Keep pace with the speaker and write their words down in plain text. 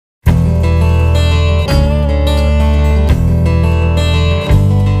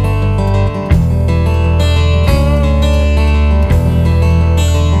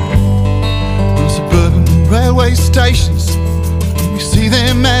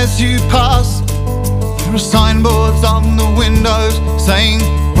as you pass, there are signboards on the windows saying,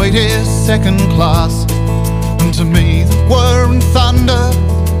 wait here, second class. And to me, the whir and thunder,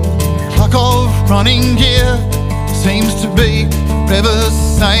 cluck of running gear, seems to be forever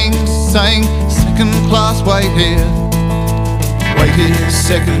saying, second class, wait here. Wait here,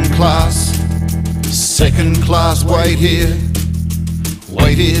 second class. Second class, wait here.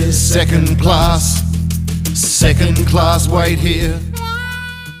 Wait here, second class. Second class, wait here.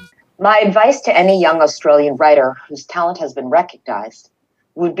 My advice to any young Australian writer whose talent has been recognised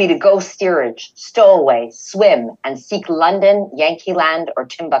would be to go steerage, stow away, swim, and seek London, Yankee Land, or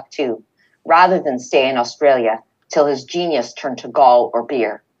Timbuctoo, rather than stay in Australia till his genius turned to gall or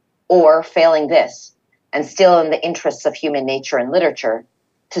beer. Or, failing this, and still in the interests of human nature and literature,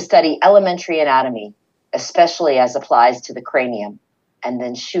 to study elementary anatomy, especially as applies to the cranium, and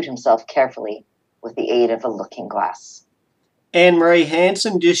then shoot himself carefully with the aid of a looking glass. Anne-Marie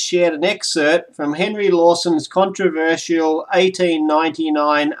Hanson just shared an excerpt from Henry Lawson's controversial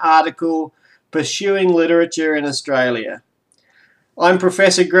 1899 article, Pursuing Literature in Australia. I'm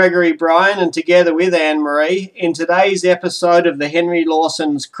Professor Gregory Bryan, and together with Anne-Marie, in today's episode of the Henry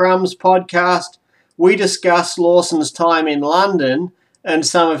Lawson's Crumbs podcast, we discuss Lawson's time in London and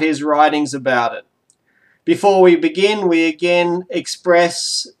some of his writings about it. Before we begin, we again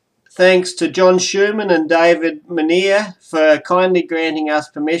express thanks to John Schumann and David Manier for kindly granting us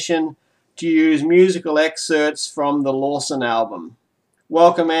permission to use musical excerpts from the Lawson album.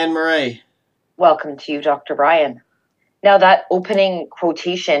 Welcome, Anne-Marie. Welcome to you, Dr. Bryan. Now, that opening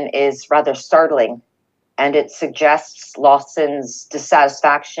quotation is rather startling, and it suggests Lawson's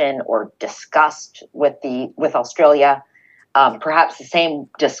dissatisfaction or disgust with Australia, perhaps the same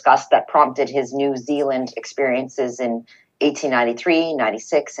disgust that prompted his New Zealand experiences in 1893,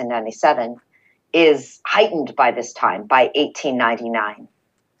 96, and 97, is heightened by this time, by 1899.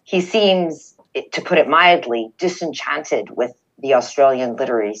 He seems, to put it mildly, disenchanted with the Australian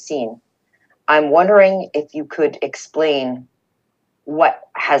literary scene. I'm wondering if you could explain what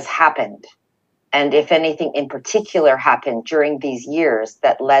has happened, and if anything in particular happened during these years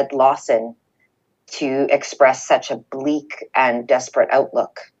that led Lawson to express such a bleak and desperate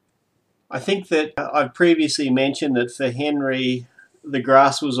outlook. I think that I've previously mentioned that for Henry, the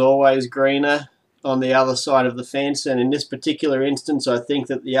grass was always greener on the other side of the fence, and in this particular instance, I think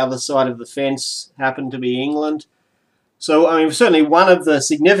that the other side of the fence happened to be England. So, I mean, certainly one of the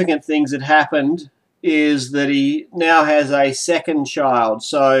significant things that happened is that he now has a second child.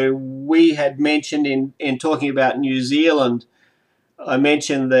 So we had mentioned in talking about New Zealand, I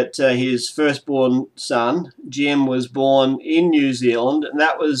mentioned that his firstborn son, Jim, was born in New Zealand, and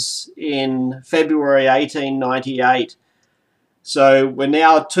that was in February 1898. So we're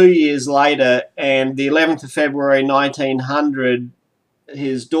now 2 years later, and the 11th of February 1900,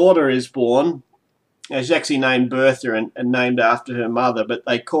 his daughter is born. She's actually named Bertha and named after her mother, but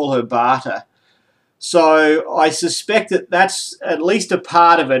they call her Barta. So I suspect that that's at least a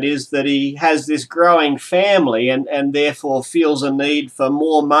part of it, is that he has this growing family and therefore feels a need for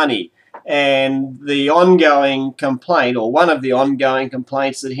more money. And the ongoing complaint, or one of the ongoing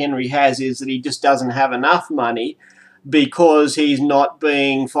complaints that Henry has, is that he just doesn't have enough money because he's not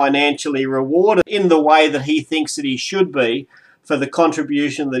being financially rewarded in the way that he thinks that he should be for the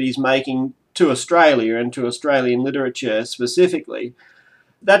contribution that he's making to Australia and to Australian literature specifically.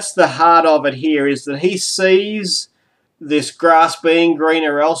 That's the heart of it here, is that he sees this grass being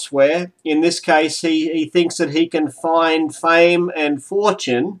greener elsewhere. In this case, he thinks that he can find fame and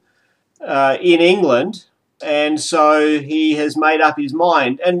fortune in England, and so he has made up his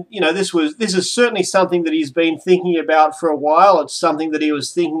mind. And, you know, this is certainly something that he's been thinking about for a while. It's something that he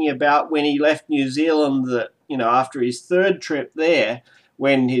was thinking about when he left New Zealand, that, you know, after his third trip there,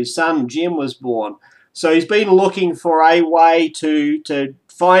 when his son Jim was born. So he's been looking for a way to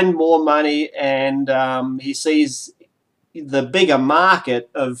find more money, and he sees the bigger market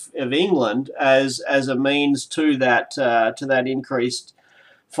of England as a means to that increased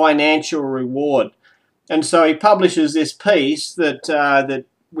financial reward. And so he publishes this piece that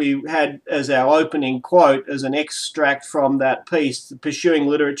we had as our opening quote as an extract from that piece, Pursuing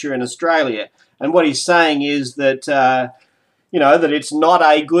Literature in Australia. And what he's saying is that that it's not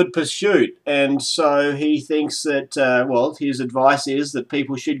a good pursuit. And so he thinks that, his advice is that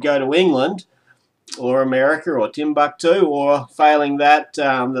people should go to England or America or Timbuctoo, or failing that,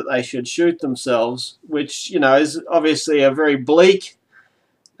 that they should shoot themselves, which, is obviously a very bleak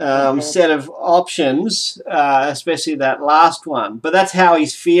set of options, especially that last one. But that's how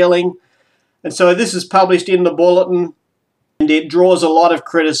he's feeling. And so this is published in the Bulletin. And it draws a lot of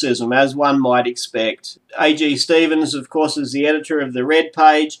criticism, as one might expect. A.G. Stevens, of course, is the editor of the Red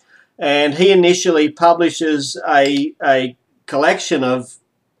Page, and he initially publishes a collection of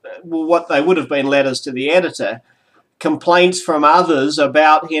what they would have been letters to the editor, complaints from others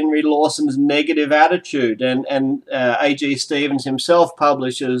about Henry Lawson's negative attitude, and A.G. Stevens himself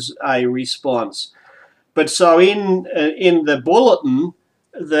publishes a response. But so in the Bulletin,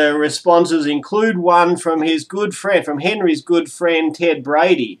 the responses include one from his good friend, from Henry's good friend Ted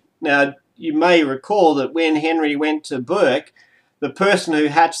Brady. Now, you may recall that when Henry went to Burke, the person who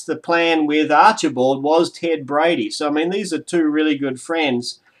hatched the plan with Archibald was Ted Brady. So, I mean, these are two really good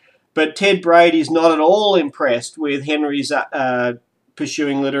friends. But Ted Brady's not at all impressed with Henry's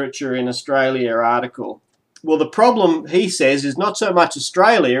Pursuing Literature in Australia article. Well, the problem, he says, is not so much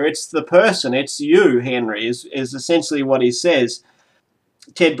Australia, it's the person, it's you, Henry, is essentially what he says.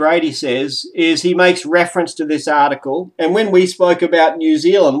 Ted Brady says, is he makes reference to this article. And when we spoke about New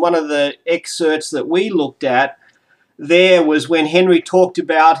Zealand, one of the excerpts that we looked at there was when Henry talked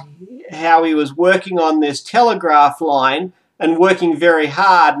about how he was working on this telegraph line and working very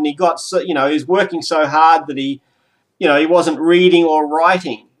hard, and he got so, he was working so hard that he wasn't reading or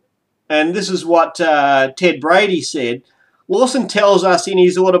writing. And this is what Ted Brady said. Lawson tells us in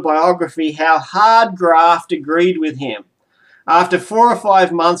his autobiography how hard graft agreed with him. After 4 or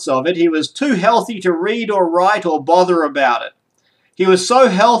 5 months of it, he was too healthy to read or write or bother about it. He was so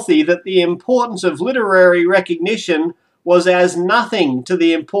healthy that the importance of literary recognition was as nothing to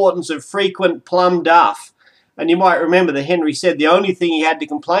the importance of frequent plum duff. And you might remember that Henry said the only thing he had to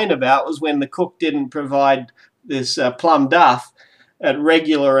complain about was when the cook didn't provide this plum duff at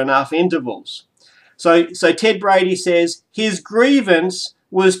regular enough intervals. So Ted Brady says his grievance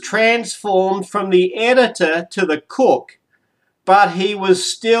was transformed from the editor to the cook, but he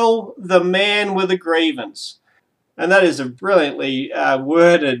was still the man with a grievance. And that is a brilliantly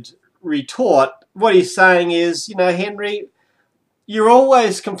worded retort. What he's saying is, Henry, you're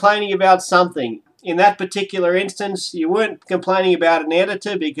always complaining about something. In that particular instance, you weren't complaining about an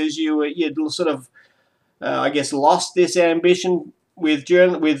editor because you'd sort of, lost this ambition with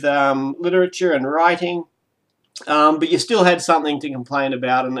literature and writing. But you still had something to complain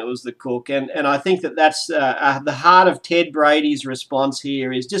about, and it was the cook. And I think that's the heart of Ted Brady's response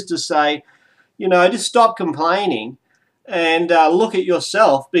here, is just to say, just stop complaining and look at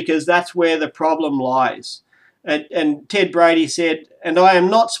yourself, because that's where the problem lies. And Ted Brady said, and I am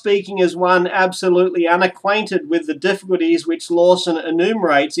not speaking as one absolutely unacquainted with the difficulties which Lawson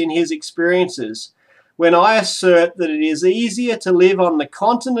enumerates in his experiences, when I assert that it is easier to live on the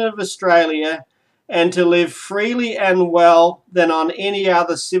continent of Australia and to live freely and well than on any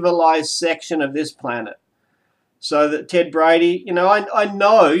other civilized section of this planet. So that Ted Brady, I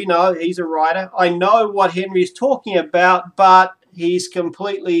know, he's a writer. I know what Henry's talking about, but he's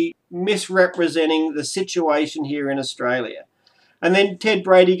completely misrepresenting the situation here in Australia. And then Ted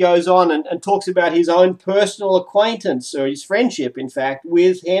Brady goes on and talks about his own personal acquaintance, or his friendship, in fact,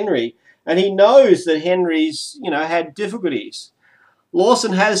 with Henry. And he knows that Henry's, had difficulties.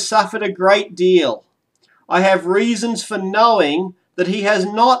 Lawson has suffered a great deal. I have reasons for knowing that he has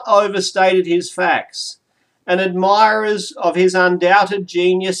not overstated his facts, and admirers of his undoubted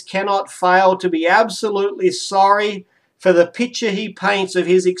genius cannot fail to be absolutely sorry for the picture he paints of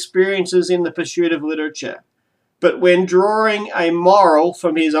his experiences in the pursuit of literature. But when drawing a moral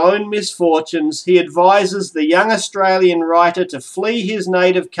from his own misfortunes, he advises the young Australian writer to flee his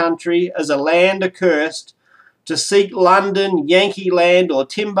native country as a land accursed, to seek London, Yankee Land, or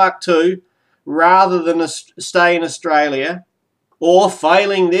Timbuctoo, rather than stay in Australia, or,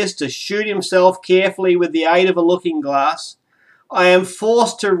 failing this, to shoot himself carefully with the aid of a looking-glass. I am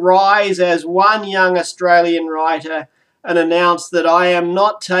forced to rise as one young Australian writer and announce that I am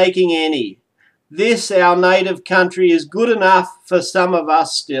not taking any. This, our native country, is good enough for some of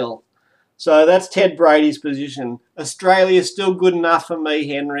us still. So that's Ted Brady's position. Australia is still good enough for me,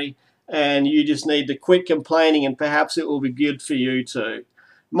 Henry, and you just need to quit complaining, and perhaps it will be good for you too.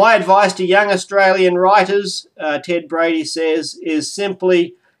 My advice to young Australian writers, Ted Brady says, is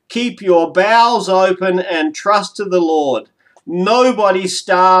simply keep your bowels open and trust to the Lord. Nobody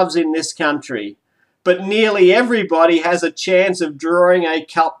starves in this country, but nearly everybody has a chance of drawing a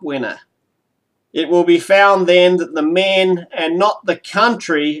cup winner. It will be found then that the men and not the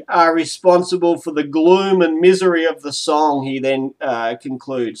country are responsible for the gloom and misery of the song, he then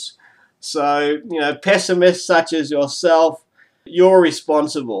concludes. So, pessimists such as yourself, you're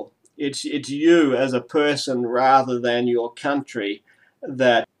responsible. It's you as a person rather than your country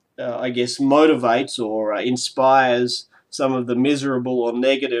that, motivates or inspires some of the miserable or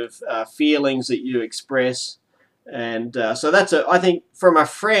negative feelings that you express. And so that's I think from a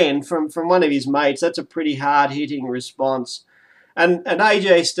friend, from one of his mates, that's a pretty hard-hitting response. And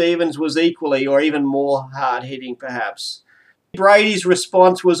A.J. Stevens was equally or even more hard-hitting, perhaps. Brady's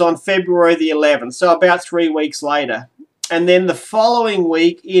response was on February the 11th, so about 3 weeks later. And then the following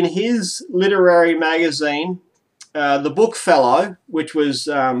week, in his literary magazine, The Bookfellow, which was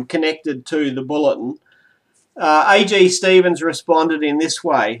connected to the Bulletin, A.G. Stevens responded in this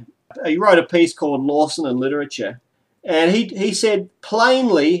way. He wrote a piece called Lawson and Literature. And he said,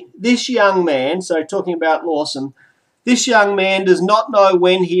 plainly, this young man, so talking about Lawson, this young man does not know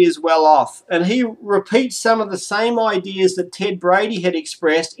when he is well off. And he repeats some of the same ideas that Ted Brady had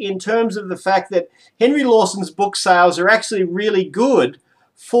expressed in terms of the fact that Henry Lawson's book sales are actually really good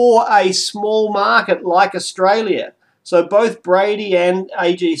for a small market like Australia. So both Brady and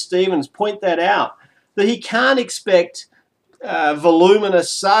A.G. Stevens point that out, that he can't expect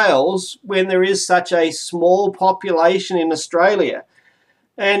voluminous sales when there is such a small population in Australia.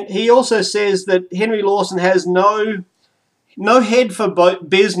 And he also says that Henry Lawson has no head for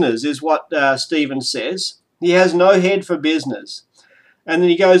business, is what Stevens says. He has no head for business. And then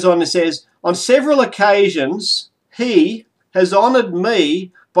he goes on and says, on several occasions, he has honoured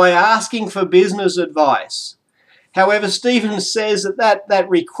me by asking for business advice. However, Stevens says that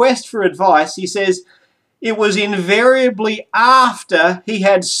request for advice, he says, it was invariably after he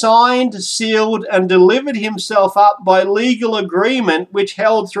had signed, sealed, and delivered himself up by legal agreement which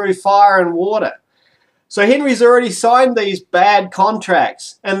held through fire and water. So Henry's already signed these bad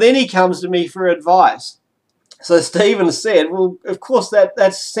contracts, and then he comes to me for advice. So Stevens said, well, of course,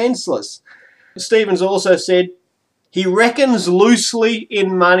 that's senseless. Stevens also said, he reckons loosely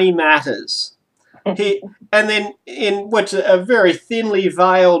in money matters. And then in what's a very thinly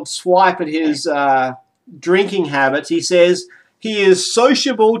veiled swipe at his drinking habits, he says he is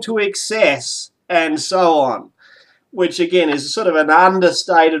sociable to excess and so on, which again is sort of an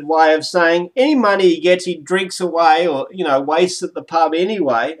understated way of saying any money he gets he drinks away or wastes at the pub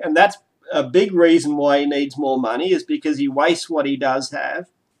anyway, and that's a big reason why he needs more money, is because he wastes what he does have.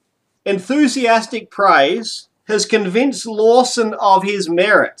 Enthusiastic praise has convinced Lawson of his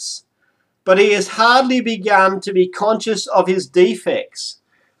merits, but he has hardly begun to be conscious of his defects.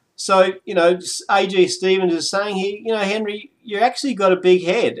 So, A.G. Stevens is saying here, Henry, you actually got a big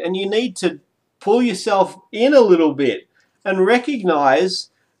head and you need to pull yourself in a little bit and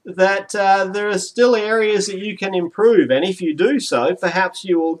recognise that there are still areas that you can improve. And if you do so, perhaps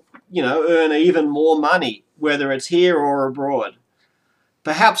you will, earn even more money, whether it's here or abroad.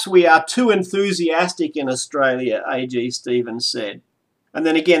 Perhaps we are too enthusiastic in Australia, A.G. Stevens said. And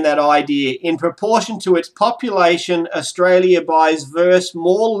then again, that idea, in proportion to its population, Australia buys verse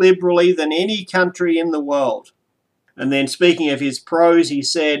more liberally than any country in the world. And then speaking of his prose, he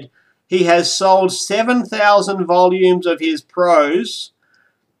said, he has sold 7,000 volumes of his prose.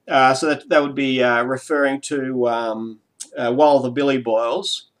 So that would be referring to While the Billy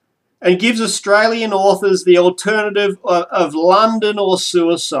Boils. And gives Australian authors the alternative of London or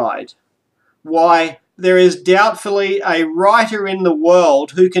suicide. Why, there is doubtfully a writer in the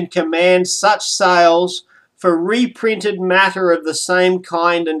world who can command such sales for reprinted matter of the same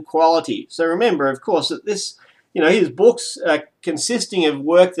kind and quality. So remember, of course, that this, his books are consisting of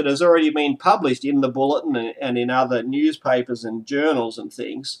work that has already been published in the Bulletin and in other newspapers and journals and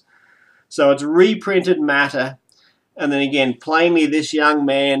things. So it's reprinted matter. And then again, plainly this young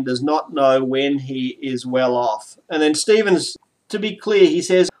man does not know when he is well off. And then Stevens, to be clear, he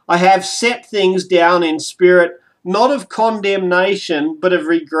says, I have set things down in spirit, not of condemnation, but of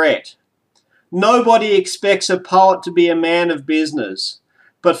regret. Nobody expects a poet to be a man of business,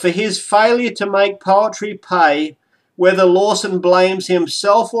 but for his failure to make poetry pay, whether Lawson blames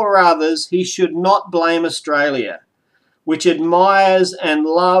himself or others, he should not blame Australia, which admires and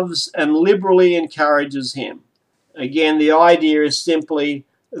loves and liberally encourages him. Again, the idea is simply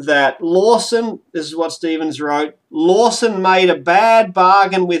that Lawson, this is what Stevens wrote, Lawson made a bad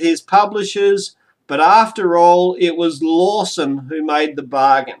bargain with his publishers, but after all, it was Lawson who made the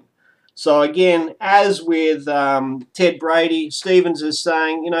bargain. So again, as with Ted Brady, Stevens is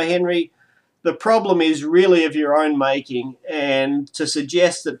saying, Henry, the problem is really of your own making, and to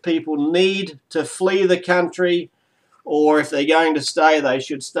suggest that people need to flee the country, or if they're going to stay, they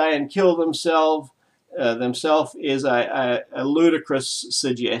should stay and kill themselves is a ludicrous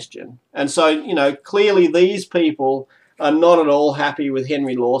suggestion. And so, clearly these people are not at all happy with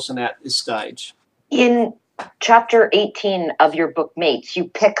Henry Lawson at this stage. In chapter 18 of your book, Mates, you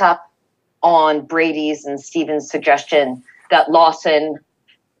pick up on Brady's and Stevens' suggestion that Lawson,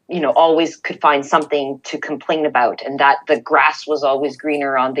 always could find something to complain about and that the grass was always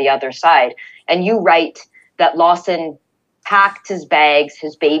greener on the other side. And you write that Lawson packed his bags,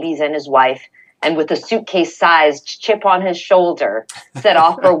 his babies, and his wife, and with a suitcase-sized chip on his shoulder, set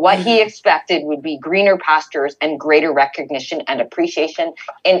off for what he expected would be greener pastures and greater recognition and appreciation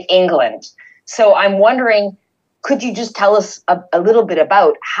in England. So I'm wondering, could you just tell us a little bit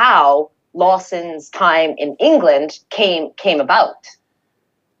about how Lawson's time in England came about?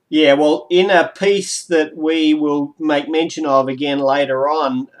 Yeah, well, in a piece that we will make mention of again later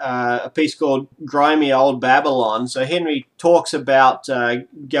on, a piece called Grimy Old Babylon, so Henry talks about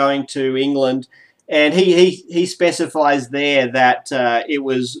going to England, and he specifies there that it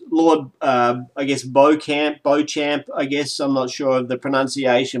was Lord, I guess, Beauchamp, I guess, I'm not sure of the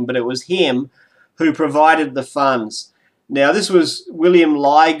pronunciation, but it was him who provided the funds. Now, this was William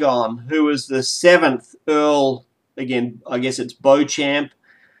Lygon, who was the 7th Earl, again, I guess it's Beauchamp.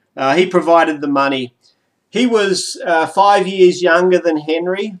 He provided the money. He was 5 years younger than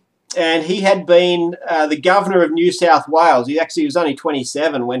Henry, and he had been the governor of New South Wales. He actually was only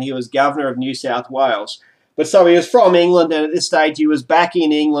 27 when he was governor of New South Wales. But so he was from England, and at this stage he was back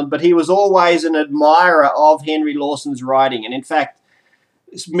in England, but he was always an admirer of Henry Lawson's writing. And in fact,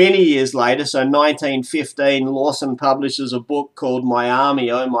 many years later, so 1915, Lawson publishes a book called My Army,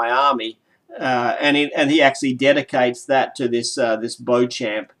 Oh My Army, and he actually dedicates that to this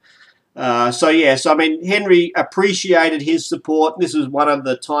Beauchamp. So I mean, Henry appreciated his support. This was one of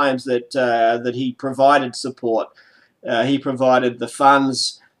the times that he provided support. He provided the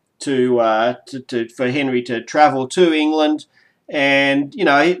funds for Henry to travel to England, and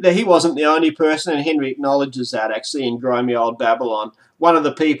he wasn't the only person, and Henry acknowledges that actually in Grimy Old Babylon. One of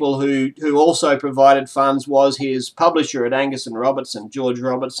the people who also provided funds was his publisher at Angus and Robertson. George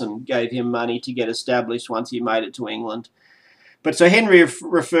Robertson gave him money to get established once he made it to England. But so Henry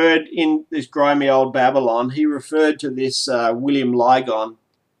referred in this Grimy Old Babylon, he referred to this William Lygon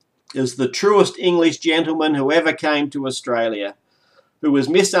as the truest English gentleman who ever came to Australia, who was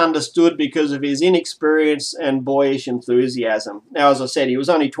misunderstood because of his inexperience and boyish enthusiasm. Now, as I said, he was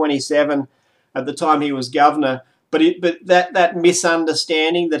only 27 at the time he was governor, but that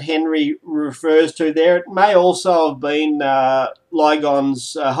misunderstanding that Henry refers to there, it may also have been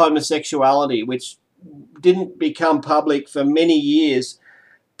Lygon's homosexuality, which didn't become public for many years.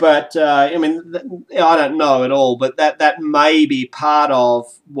 But, I mean, I don't know at all, but that may be part of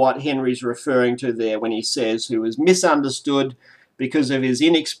what Henry's referring to there when he says he was misunderstood because of his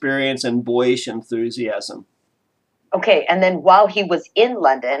inexperience and boyish enthusiasm. Okay, and then while he was in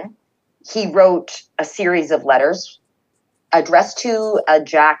London, he wrote a series of letters addressed to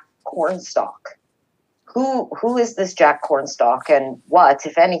Jack Cornstalk. Who is this Jack Cornstalk, and what,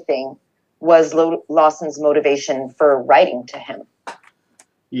 if anything, was Lawson's motivation for writing to him?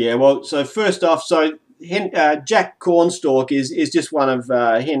 Yeah, well, so first off, Jack Cornstalk is just one of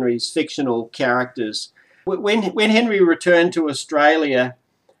Henry's fictional characters. When Henry returned to Australia,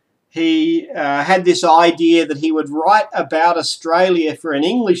 he had this idea that he would write about Australia for an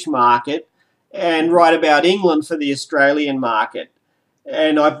English market and write about England for the Australian market.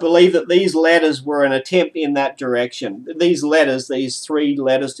 And I believe that these letters were an attempt in that direction. These letters, these 3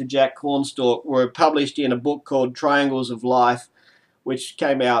 letters to Jack Cornstalk, were published in a book called Triangles of Life, which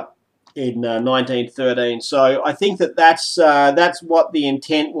came out in 1913. So I think that's what the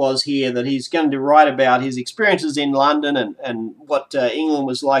intent was here, that he's going to write about his experiences in London and what England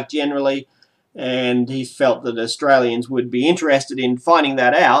was like generally, and he felt that Australians would be interested in finding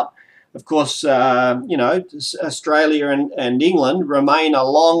that out. Of course, Australia and England remain a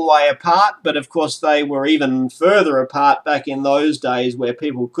long way apart, but of course they were even further apart back in those days where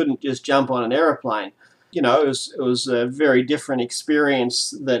people couldn't just jump on an aeroplane. It was a very different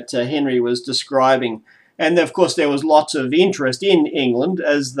experience that Henry was describing. And of course there was lots of interest in England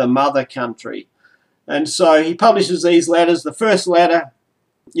as the mother country. And so he publishes these letters. The first letter,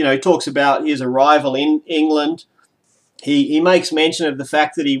 he talks about his arrival in England. He makes mention of the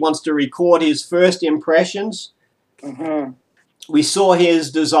fact that he wants to record his first impressions. Mm-hmm. We saw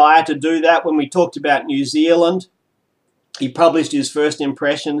his desire to do that when we talked about New Zealand. He published his first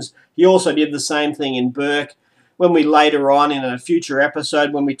impressions. He also did the same thing in Burke. When we later on in a future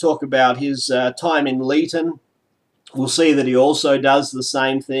episode, when we talk about his time in Leeton, we'll see that he also does the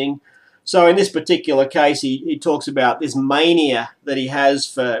same thing. So in this particular case, he talks about this mania that he has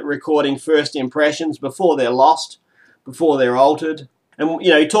for recording first impressions before they're lost, before they're altered. And,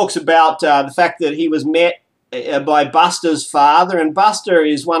 he talks about the fact that he was met by Buster's father, and Buster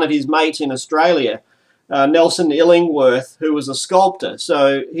is one of his mates in Australia, Nelson Illingworth, who was a sculptor.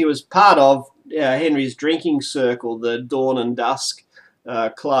 So he was part of Henry's drinking circle, the Dawn and Dusk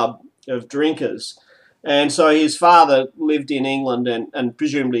Club of drinkers. And so his father lived in England, and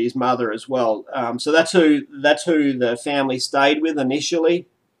presumably his mother as well. So that's who the family stayed with initially.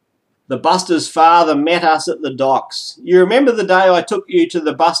 The Busters' father met us at the docks. You remember the day I took you to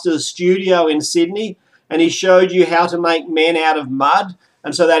the Busters studio in Sydney, and he showed you how to make men out of mud?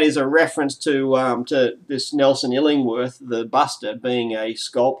 And so that is a reference to this Nelson Illingworth, the Buster, being a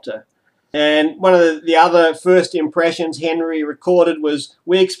sculptor. And one of the other first impressions Henry recorded was,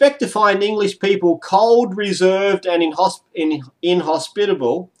 "We expect to find English people cold, reserved, and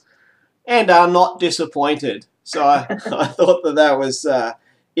inhospitable, and are not disappointed." So I thought that was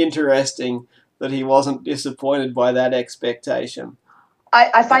interesting that he wasn't disappointed by that expectation.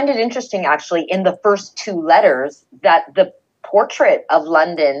 I find it interesting, actually, in the first two letters, that the portrait of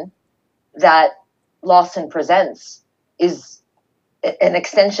London that Lawson presents is an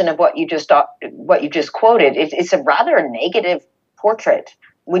extension of what you just quoted. It's a rather negative portrait.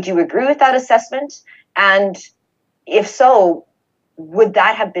 Would you agree with that assessment? And if so, would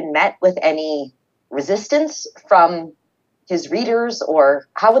that have been met with any resistance from his readers, or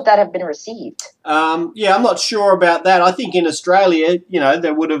how would that have been received? Yeah, I'm not sure about that. I think in Australia,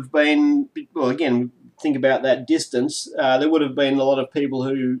 there would have been, well, again, think about that distance. There would have been a lot of people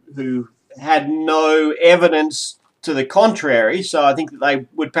who had no evidence to the contrary. So I think that they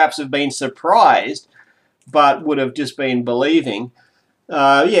would perhaps have been surprised, but would have just been believing.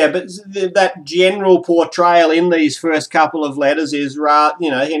 But that general portrayal in these first couple of letters is,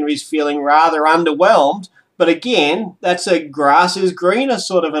 Henry's feeling rather underwhelmed. But again, that's a grass is greener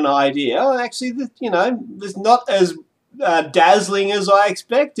sort of an idea. Oh, actually, it's not as dazzling as I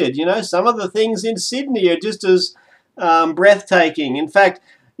expected. Some of the things in Sydney are just as breathtaking. In fact,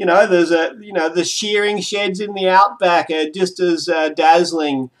 there's the shearing sheds in the outback are just as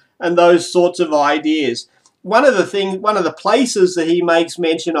dazzling, and those sorts of ideas. One of the places that he makes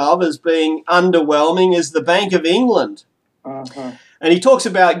mention of as being underwhelming is the Bank of England. Uh-huh. And he talks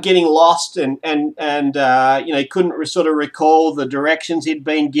about getting lost and he couldn't sort of recall the directions he'd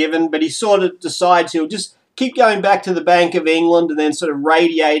been given, but he sort of decides he'll just keep going back to the Bank of England and then sort of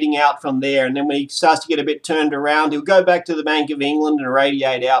radiating out from there. And then when he starts to get a bit turned around, he'll go back to the Bank of England and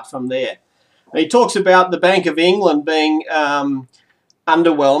radiate out from there. And he talks about the Bank of England being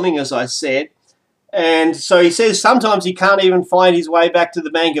underwhelming, as I said. And so he says sometimes he can't even find his way back to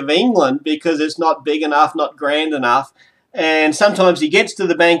the Bank of England because it's not big enough, not grand enough. And sometimes he gets to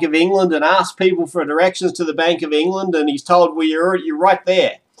the Bank of England and asks people for directions to the Bank of England, and he's told, well, you're right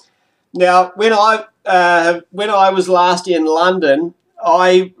there. Now, when I was last in London,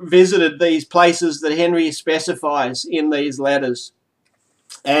 I visited these places that Henry specifies in these letters.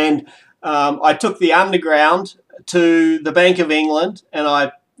 And I took the underground to the Bank of England, and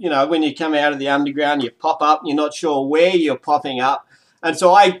when you come out of the underground, you pop up, and you're not sure where you're popping up. And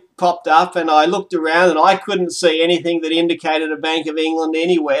so I popped up and I looked around and I couldn't see anything that indicated a Bank of England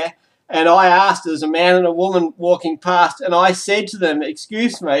anywhere. And I asked, there's a man and a woman walking past, and I said to them,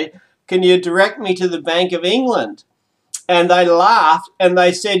 "Excuse me, can you direct me to the Bank of England?" And they laughed and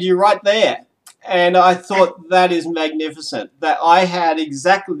they said, "You're right there." And I thought, that is magnificent. That I had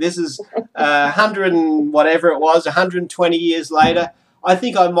exactly, this is 100 and whatever it was, 120 years later. I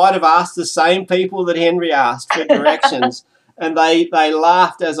think I might have asked the same people that Henry asked for directions. And they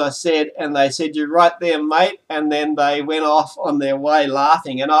laughed, as I said, and they said, "You're right there, mate." And then they went off on their way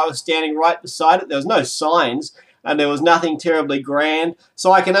laughing. And I was standing right beside it. There was no signs and there was nothing terribly grand.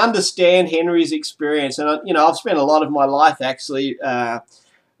 So I can understand Henry's experience. And, I've spent a lot of my life actually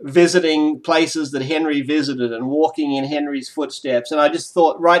visiting places that Henry visited and walking in Henry's footsteps. And I just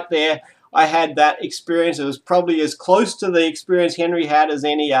thought right there, I had that experience. It was probably as close to the experience Henry had as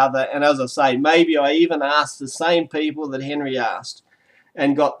any other. And as I say, maybe I even asked the same people that Henry asked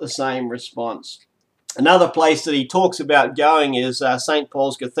and got the same response. Another place that he talks about going is St.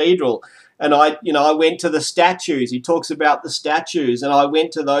 Paul's Cathedral. And I went to the statues. He talks about the statues, and I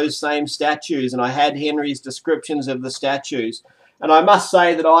went to those same statues, and I had Henry's descriptions of the statues. And I must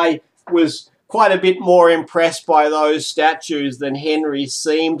say that I was quite a bit more impressed by those statues than Henry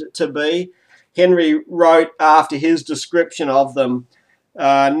seemed to be. Henry wrote after his description of them,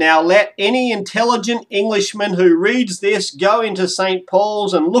 "Now let any intelligent Englishman who reads this go into St.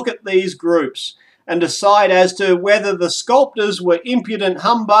 Paul's and look at these groups and decide as to whether the sculptors were impudent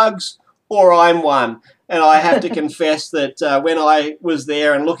humbugs or I'm one." And I have to confess that when I was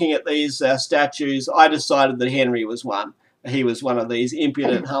there and looking at these statues, I decided that Henry was one. He was one of these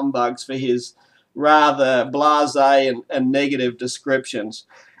impudent humbugs for his rather blasé and negative descriptions.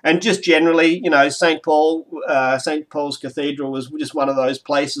 And just generally, St. Paul's Cathedral was just one of those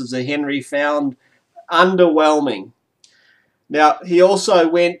places that Henry found underwhelming. Now, he also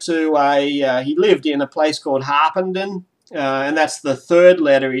went to he lived in a place called Harpenden, and that's the third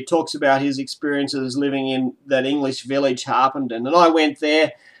letter. He talks about his experiences living in that English village, Harpenden. And I went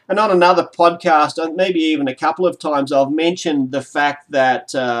there, and on another podcast, maybe even a couple of times, I've mentioned the fact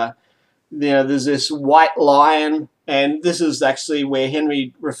that there's this white lion, and this is actually where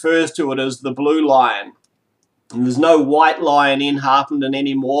Henry refers to it as the blue lion. And there's no white lion in Harpenden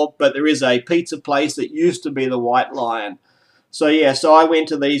anymore, but there is a pizza place that used to be the White Lion. So I went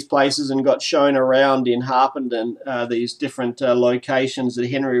to these places and got shown around in Harpenden, these different locations that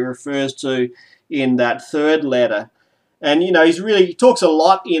Henry refers to in that third letter. And, he talks a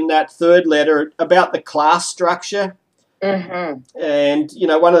lot in that third letter about the class structure. Mm-hmm. And,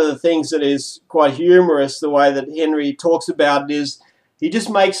 one of the things that is quite humorous, the way that Henry talks about it, is he just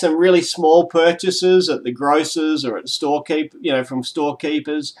makes some really small purchases at the grocers or at from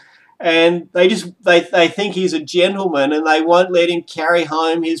storekeepers. And they think he's a gentleman, and they won't let him carry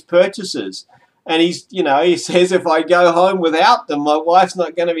home his purchases. And he says, if I go home without them, my wife's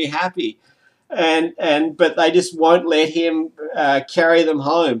not going to be happy. But they just won't let him carry them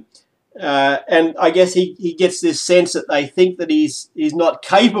home. And I guess he gets this sense that they think that he's not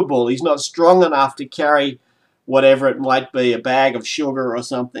capable, he's not strong enough to carry whatever it might be, a bag of sugar or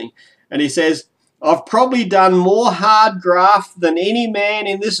something. And he says, I've probably done more hard graft than any man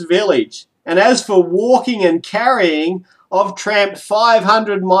in this village. And as for walking and carrying, I've tramped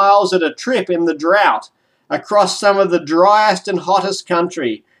 500 miles at a trip in the drought, across some of the driest and hottest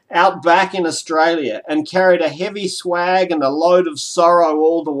country, out back in Australia, and carried a heavy swag and a load of sorrow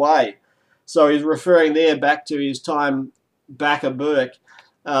all the way. So he's referring there back to his time back at Burke.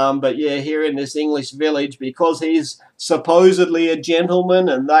 Here in this English village, because he's supposedly a gentleman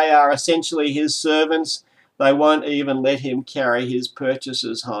and they are essentially his servants, they won't even let him carry his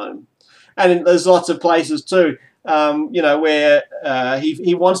purchases home. And there's lots of places too, where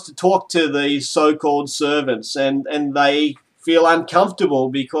he wants to talk to these so-called servants, and they feel uncomfortable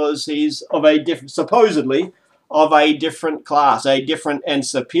because he's supposedly of a different class, a different and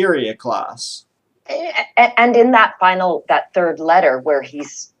superior class. And in that third letter where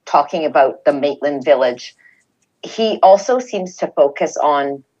he's talking about the Maitland village, he also seems to focus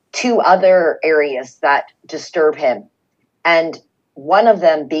on two other areas that disturb him. And one of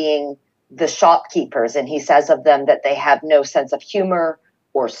them being the shopkeepers. And he says of them that they have no sense of humor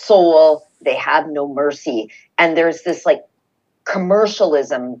or soul. They have no mercy. And there's this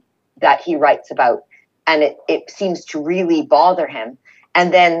commercialism that he writes about. And it seems to really bother him.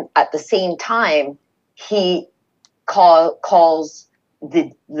 And then at the same time, he calls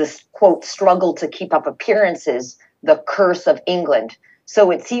this, quote, struggle to keep up appearances the curse of England.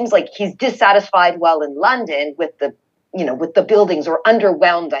 So it seems like he's dissatisfied while in London with the buildings, or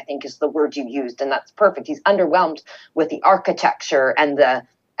underwhelmed, I think is the word you used. And that's perfect. He's underwhelmed with the architecture and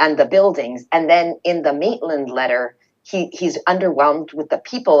the buildings. And then in the Maitland letter, he's underwhelmed with the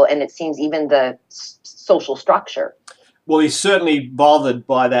people, and it seems even the social structure. Well, he's certainly bothered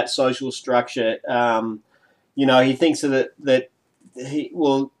by that social structure. He thinks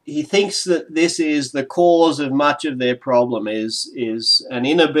he thinks that this is the cause of much of their problem, is an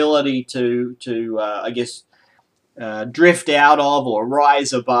inability to drift out of or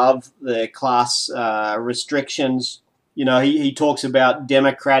rise above their class restrictions. He talks about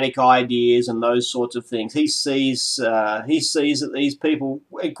democratic ideas and those sorts of things. He sees that these people,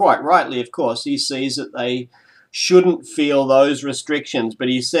 and quite rightly, of course, he sees that they shouldn't feel those restrictions. But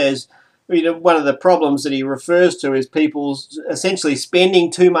he says, one of the problems that he refers to is people essentially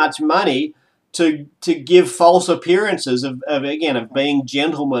spending too much money to give false appearances of being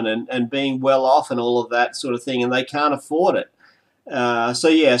gentlemen and being well off and all of that sort of thing, and they can't afford it.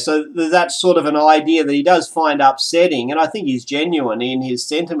 So that's sort of an idea that he does find upsetting, and I think he's genuine in his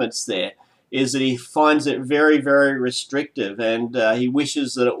sentiments there, is that he finds it very, very restrictive, and he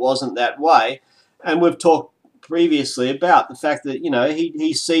wishes that it wasn't that way. And we've talked previously about the fact that,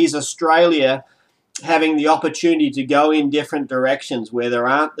 he sees Australia having the opportunity to go in different directions where there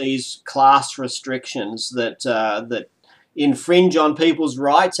aren't these class restrictions that infringe on people's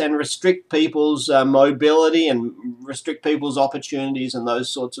rights and restrict people's mobility and restrict people's opportunities and those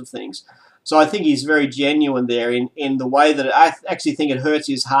sorts of things. So I think he's very genuine there in the way that I actually think it hurts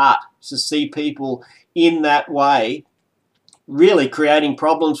his heart to see people in that way really creating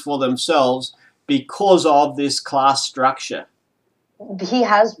problems for themselves because of this class structure.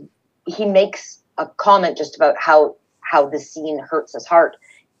 He makes a comment just about how the scene hurts his heart.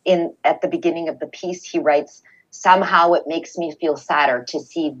 At the beginning of the piece, he writes, somehow it makes me feel sadder to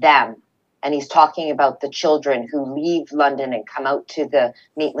see them, and he's talking about the children who leave London and come out to the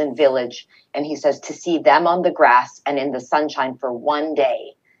Maitland village. And he says, to see them on the grass and in the sunshine for one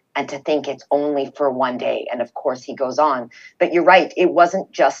day, and to think it's only for one day. And of course he goes on. But you're right, it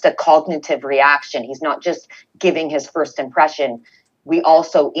wasn't just a cognitive reaction. He's not just giving his first impression. We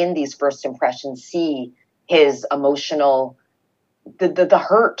also, in these first impressions, see his emotional, the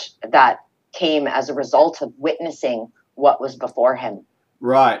hurt that came as a result of witnessing what was before him.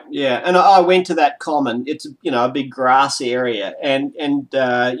 Right, yeah, and I went to that common. It's a big grass area, and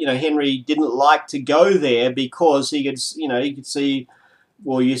Henry didn't like to go there because he could see.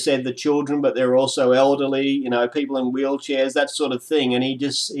 Well, you said the children, but they're also elderly, people in wheelchairs, that sort of thing. And it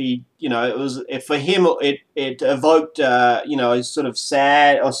was, for him, it evoked, sort of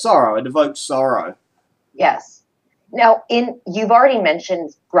sad or sorrow. It evoked sorrow. Yes. Now, you've already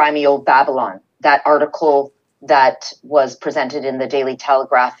mentioned Grimy Old Babylon, that article that was presented in the Daily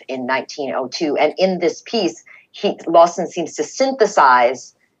Telegraph in 1902. And in this piece, Lawson seems to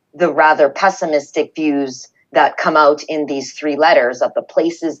synthesize the rather pessimistic views that come out in these three letters of the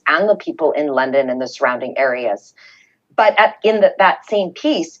places and the people in London and the surrounding areas. But in that same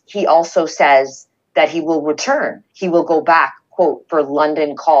piece, he also says that he will return. He will go back, quote, for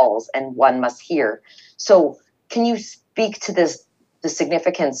London calls and one must hear. So can you speak to the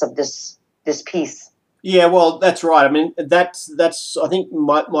significance of this piece? Yeah, well, that's right. I mean, that's I think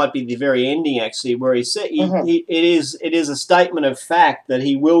might be the very ending, actually, where he said it is a statement of fact that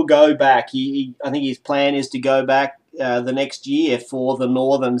he will go back. I think his plan is to go back the next year for the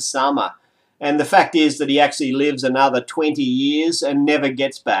northern summer, and the fact is that he actually lives another 20 years and never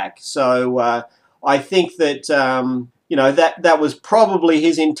gets back. So I think that that was probably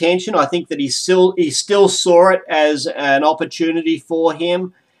his intention. I think that he still saw it as an opportunity for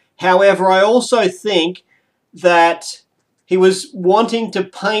him. However, I also think that he was wanting to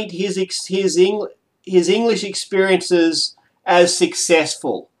paint his English experiences as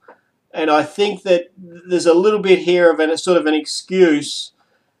successful. And I think that there's a little bit here of a sort of an excuse,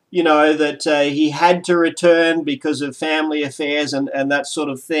 that he had to return because of family affairs and that sort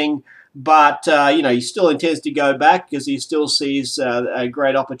of thing. But, he still intends to go back because he still sees a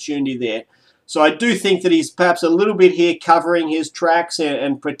great opportunity there. So I do think that he's perhaps a little bit here covering his tracks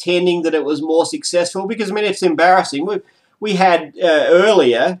and pretending that it was more successful, because, I mean, it's embarrassing. We had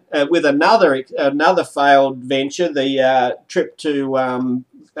earlier with another failed venture, the trip to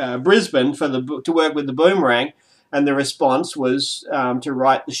Brisbane to work with the Boomerang, and the response was to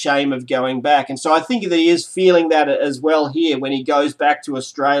write the shame of going back. And so I think that he is feeling that as well here when he goes back to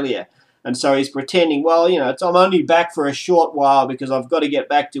Australia. And so he's pretending, well, I'm only back for a short while because I've got to get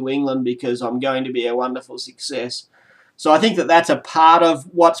back to England because I'm going to be a wonderful success. So I think that that's a part of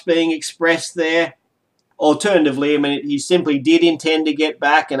what's being expressed there. Alternatively, I mean, he simply did intend to get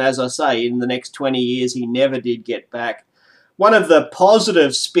back. And as I say, in the next 20 years, he never did get back. One of the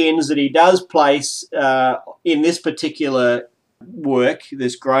positive spins that he does place in this particular work,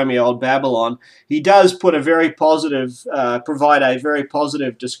 this Grimy Old Babylon, he does put provide a very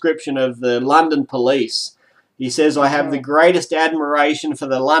positive description of the London police. He says, I have the greatest admiration for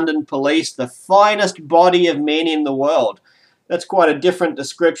the London police, the finest body of men in the world. That's quite a different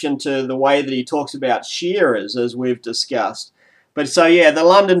description to the way that he talks about shearers, as we've discussed. But so, yeah, the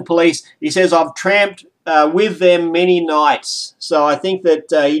London police, he says, I've tramped with them many nights. So I think that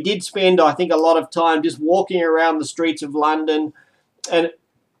he did spend, a lot of time just walking around the streets of London and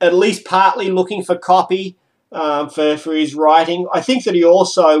at least partly looking for copy for his writing. I think that he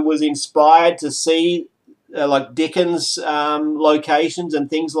also was inspired to see like Dickens' locations and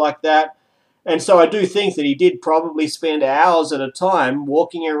things like that. And so I do think that he did probably spend hours at a time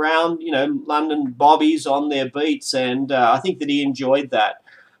walking around, London bobbies on their beats, and I think that he enjoyed that.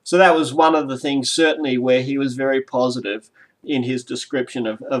 So that was one of the things, certainly, where he was very positive in his description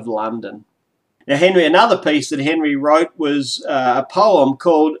of London. Now, another piece that Henry wrote was a poem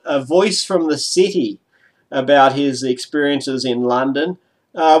called A Voice from the City about his experiences in London.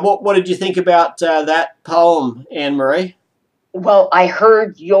 What did you think about that poem, Anne-Marie? Well, I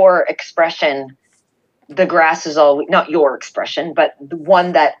heard your expression, the grass is always, not your expression, but the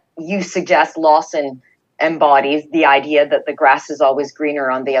one that you suggest Lawson embodies, the idea that the grass is always greener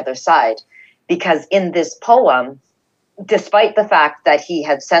on the other side. Because in this poem, despite the fact that he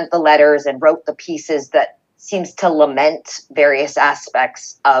had sent the letters and wrote the pieces that seems to lament various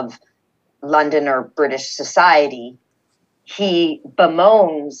aspects of London or British society, he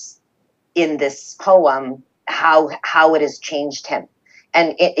bemoans in this poem how it has changed him.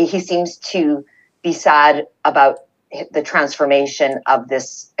 And he seems to be sad about the transformation of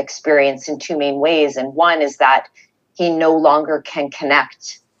this experience in two main ways. And one is that he no longer can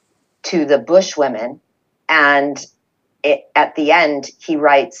connect to the bushwomen. And at the end, he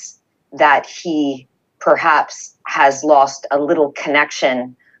writes that he perhaps has lost a little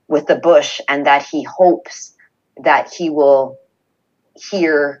connection with the bush, and that he hopes that he will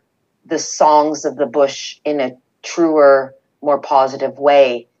hear the songs of the bush in a truer, more positive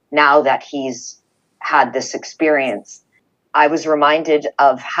way now that he's had this experience. I was reminded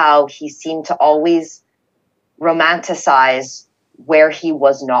of how he seemed to always romanticize where he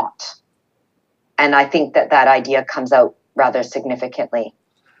was not. And I think that idea comes out rather significantly.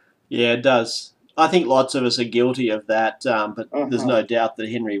 Yeah, it does. I think lots of us are guilty of that, but there's no doubt that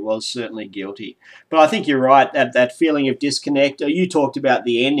Henry was certainly guilty. But I think you're right, that feeling of disconnect. You talked about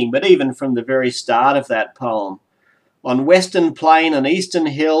the ending, but even from the very start of that poem, on western plain and eastern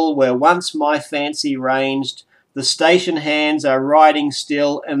hill, where once my fancy ranged, the station hands are riding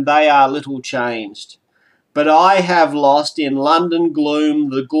still, and they are little changed. But I have lost in London gloom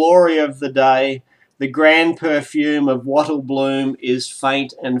the glory of the day. The grand perfume of wattle bloom is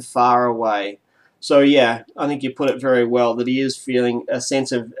faint and far away. So yeah, I think you put it very well, that he is feeling a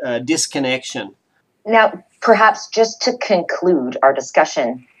sense of disconnection. Now, perhaps just to conclude our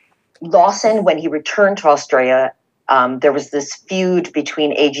discussion, Lawson, when he returned to Australia, there was this feud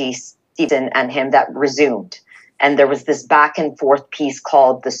between A.G. Stevenson and him that resumed. And there was this back and forth piece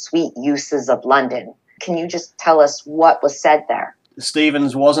called The Sweet Uses of London. Can you just tell us what was said there?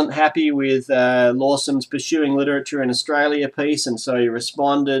 Stevens wasn't happy with Lawson's Pursuing Literature in Australia piece, and so he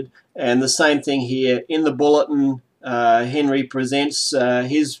responded. And the same thing here in the Bulletin. Henry presents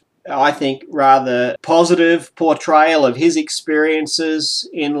his, I think, rather positive portrayal of his experiences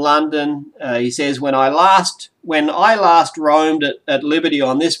in London. He says, when I last roamed at liberty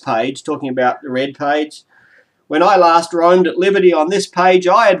on this page, talking about the red page, when I last roamed at liberty on this page,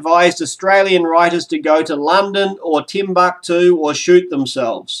 I advised Australian writers to go to London or Timbuctoo or shoot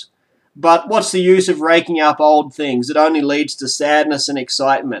themselves. But what's the use of raking up old things? It only leads to sadness and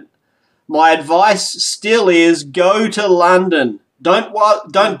excitement. My advice still is go to London. Don't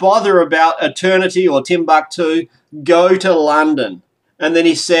bother about eternity or Timbuctoo. Go to London. And then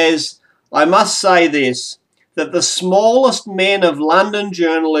he says, I must say this, that the smallest men of London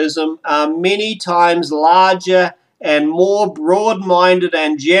journalism are many times larger and more broad-minded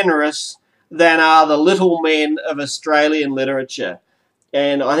and generous than are the little men of Australian literature.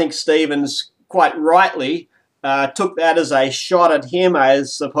 And I think Stevens quite rightly took that as a shot at him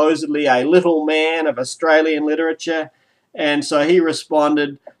as supposedly a little man of Australian literature. And so he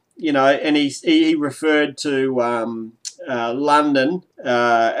responded, and he referred to London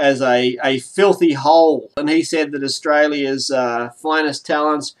as a filthy hole. And he said that Australia's finest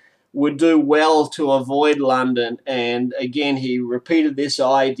talents would do well to avoid London. And again, he repeated this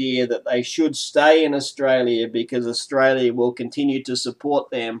idea that they should stay in Australia because Australia will continue to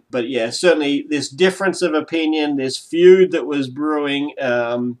support them. But yeah, certainly this difference of opinion, this feud that was brewing,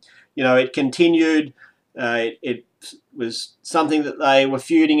 it continued. It was something that they were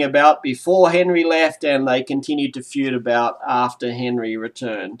feuding about before Henry left, and they continued to feud about after Henry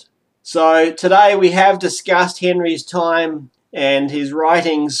returned. So today we have discussed Henry's time and his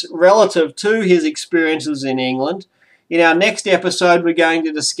writings relative to his experiences in England. In our next episode, we're going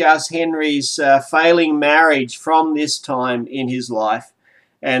to discuss Henry's failing marriage from this time in his life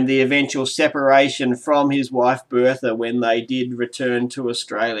and the eventual separation from his wife Bertha when they did return to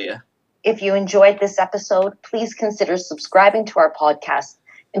Australia. If you enjoyed this episode, please consider subscribing to our podcast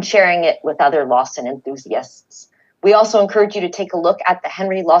and sharing it with other Lawson enthusiasts. We also encourage you to take a look at the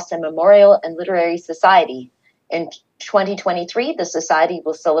Henry Lawson Memorial and Literary Society. In 2023, the Society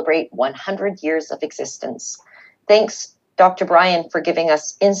will celebrate 100 years of existence. Thanks, Dr. Brian, for giving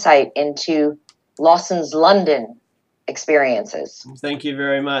us insight into Lawson's London experiences. Thank you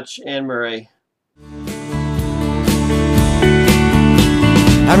very much, Anne-Marie.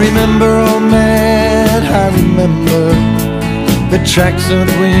 I remember, oh man, I remember the tracks that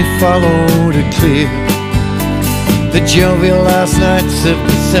we followed are clear. The jovial last nights of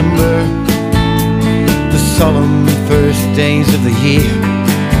December, the solemn first days of the year.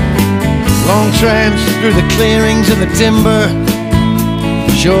 Long tramps through the clearings of the timber,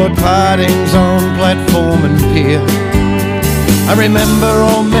 short partings on platform and pier. I remember,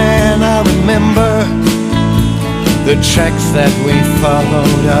 oh man, I remember the tracks that we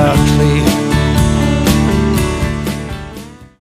followed are clear.